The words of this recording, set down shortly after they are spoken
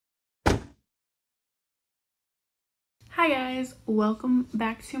Hi guys, welcome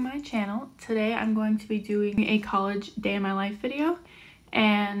back to my channel. Today I'm going to be doing a college day in my life video,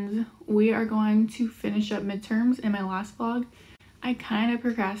 and we are going to finish up midterms. In my last vlog I kind of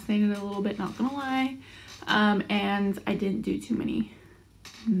procrastinated a little bit, not gonna lie, and I didn't do too many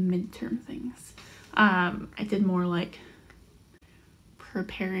midterm things. I did more like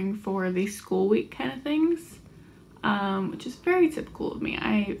preparing for the school week kind of things, which is very typical of me.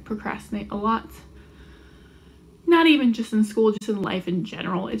 I procrastinate a lot. Not even just in school, just in life in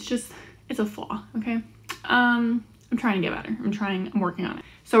general. It's a flaw, okay? I'm trying to get better. I'm working on it.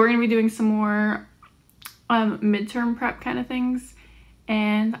 So we're gonna be doing some more midterm prep kind of things,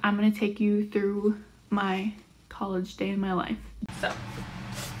 and I'm gonna take you through my college day in my life. So,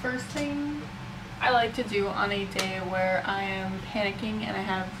 first thing I like to do on a day where I am panicking and I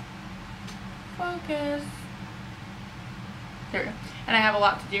have focus, there we go, and I have a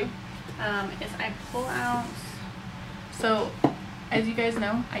lot to do, is I pull out. So, as you guys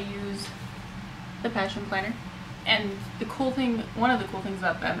know, I use the Passion Planner, and one of the cool things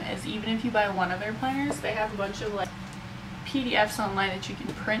about them is even if you buy one of their planners, they have a bunch of like PDFs online that you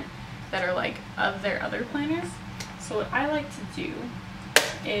can print that are like of their other planners. So what I like to do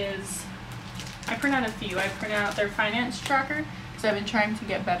is I print out a few. I print out their finance tracker because I've been trying to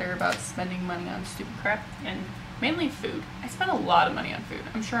get better about spending money on stupid crap, and mainly food. I spend a lot of money on food.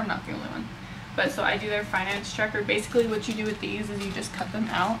 I'm sure I'm not the only one. But so I do their finance tracker. Basically what you do with these is you just cut them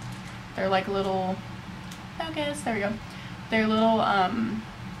out. They're like little, focus, there we go. They're little,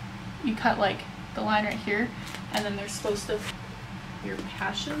 you cut like the line right here, and then they're supposed to, your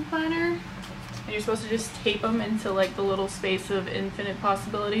Passion Planner, and you're supposed to just tape them into like the little space of infinite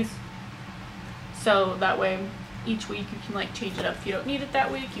possibilities. So that way each week you can like change it up. If you don't need it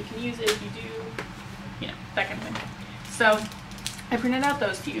that week, you can use it. If you do, you know, that kind of thing. So I printed out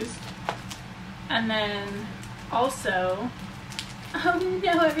those to use. And then also, oh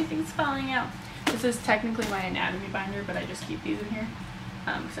no, everything's falling out. This is technically my anatomy binder, but I just keep these in here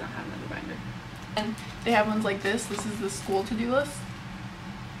because I don't have another binder. And they have ones like this. This is the school to-do list.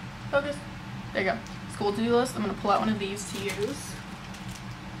 Focus. There you go. School to-do list. I'm going to pull out one of these to use.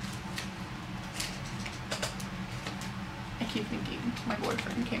 I keep thinking my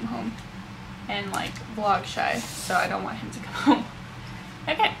boyfriend came home and like vlog shy, so I don't want him to come home.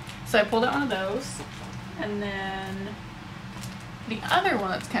 Okay. So I pulled out one of those, and then the other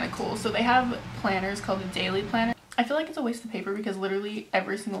one that's kind of cool. So they have planners called a daily planner. I feel like it's a waste of paper because literally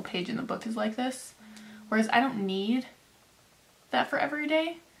every single page in the book is like this. Whereas I don't need that for every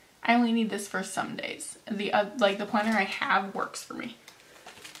day. I only need this for some days. Like the planner I have works for me.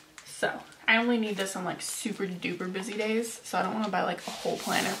 So I only need this on like super duper busy days. So I don't want to buy like a whole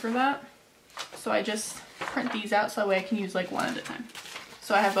planner for that. So I just print these out so that way I can use like one at a time.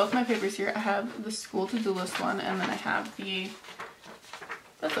 So I have both my papers here. I have the school to-do list one, and then I have the,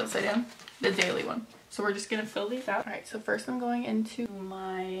 that's upside down, the daily one. So we're just gonna fill these out. All right, so first I'm going into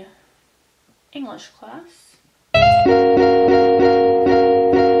my English class.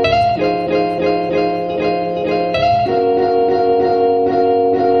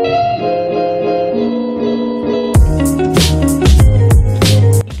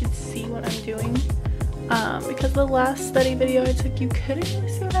 Because the last study video I took, you couldn't really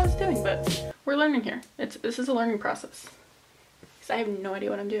see what I was doing, but we're learning here. This is a learning process because I have no idea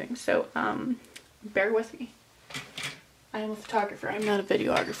what I'm doing, so bear with me. I am a photographer, I'm not a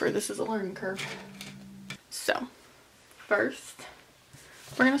videographer. This is a learning curve. So first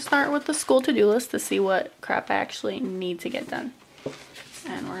we're gonna start with the school to-do list to see what crap I actually need to get done,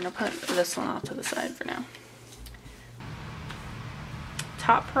 and we're gonna put this one off to the side for now.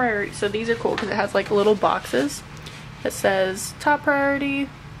 Top priority. So these are cool because it has like little boxes that says top priority,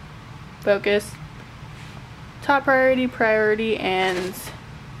 focus, top priority, priority, and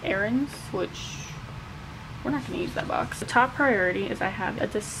errands, which we're not going to use that box. The top priority is I have a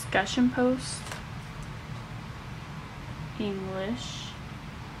discussion post, English,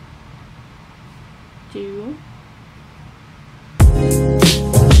 do,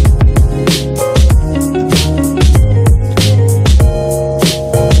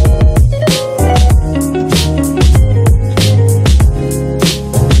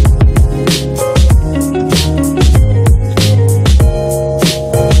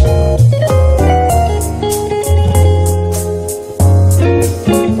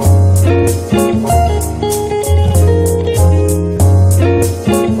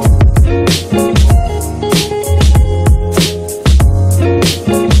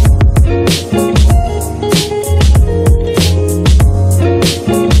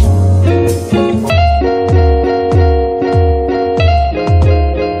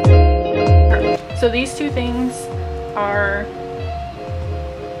 are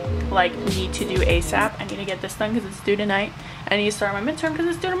like need to do ASAP. I need to get this done because it's due tonight. I need to start my midterm because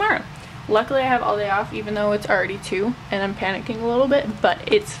it's due tomorrow. Luckily I have all day off, even though it's already 2 and I'm panicking a little bit, but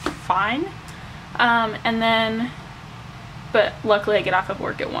it's fine. But luckily I get off of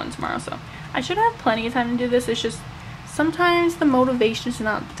work at 1 tomorrow, so I should have plenty of time to do this. It's just sometimes the motivation is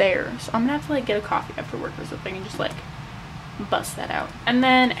not there, so I'm gonna have to like get a coffee after work or something and just like bust that out. And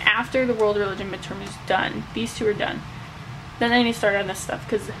then after the world religion midterm is done, these 2 are done, then I need to start on this stuff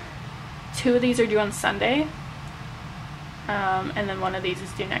because 2 of these are due on Sunday, and then 1 of these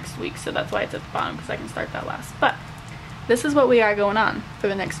is due next week, so that's why it's at the bottom, because I can start that last. But this is what we got going on for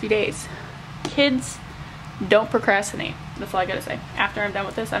the next few days. Kids, don't procrastinate. That's all I gotta say. After I'm done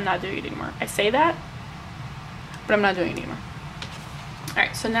with this, I'm not doing it anymore. I say that, but I'm not doing it anymore.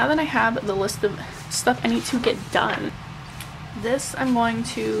 Alright, so now that I have the list of stuff I need to get done, this I'm going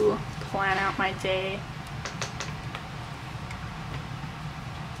to plan out my day.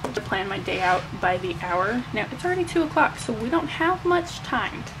 Plan my day out by the hour. Now it's already 2 o'clock, so we don't have much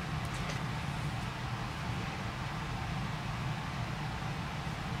time.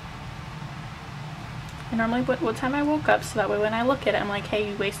 I normally put what time I woke up, so that way when I look at it I'm like, hey,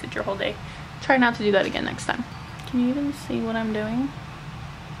 you wasted your whole day. Try not to do that again next time. Can you even see what I'm doing?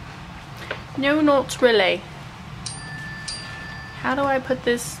 No notes really. How do I put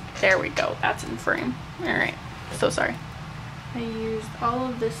this? There we go, that's in frame. Alright, so sorry. I used all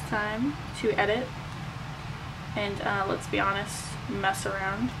of this time to edit and let's be honest, mess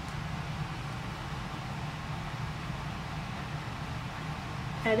around.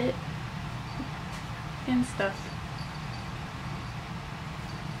 Edit and stuff.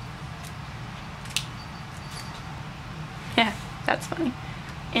 Yeah, that's funny.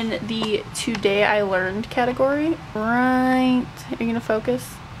 In the Today I Learned category, right, are you gonna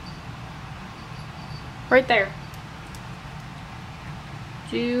focus? Right there.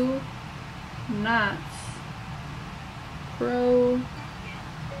 Do not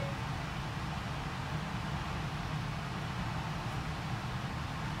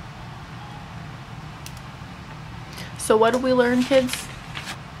So what did we learn, kids?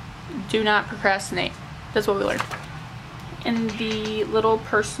 Do not procrastinate. That's what we learned. In the little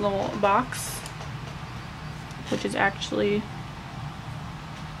personal box, which is actually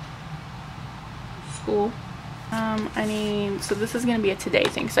school, so this is going to be a today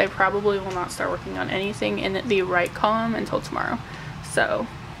thing, so I probably will not start working on anything in the right column until tomorrow. So,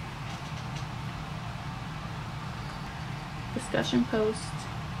 discussion post,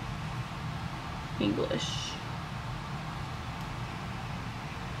 English.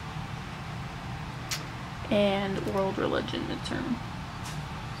 And world religion midterm.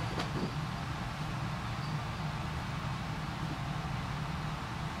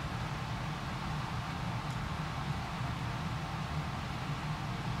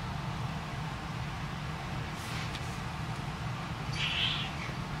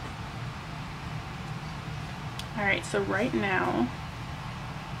 Alright, so right now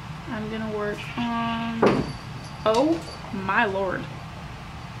I'm gonna work on, oh my lord,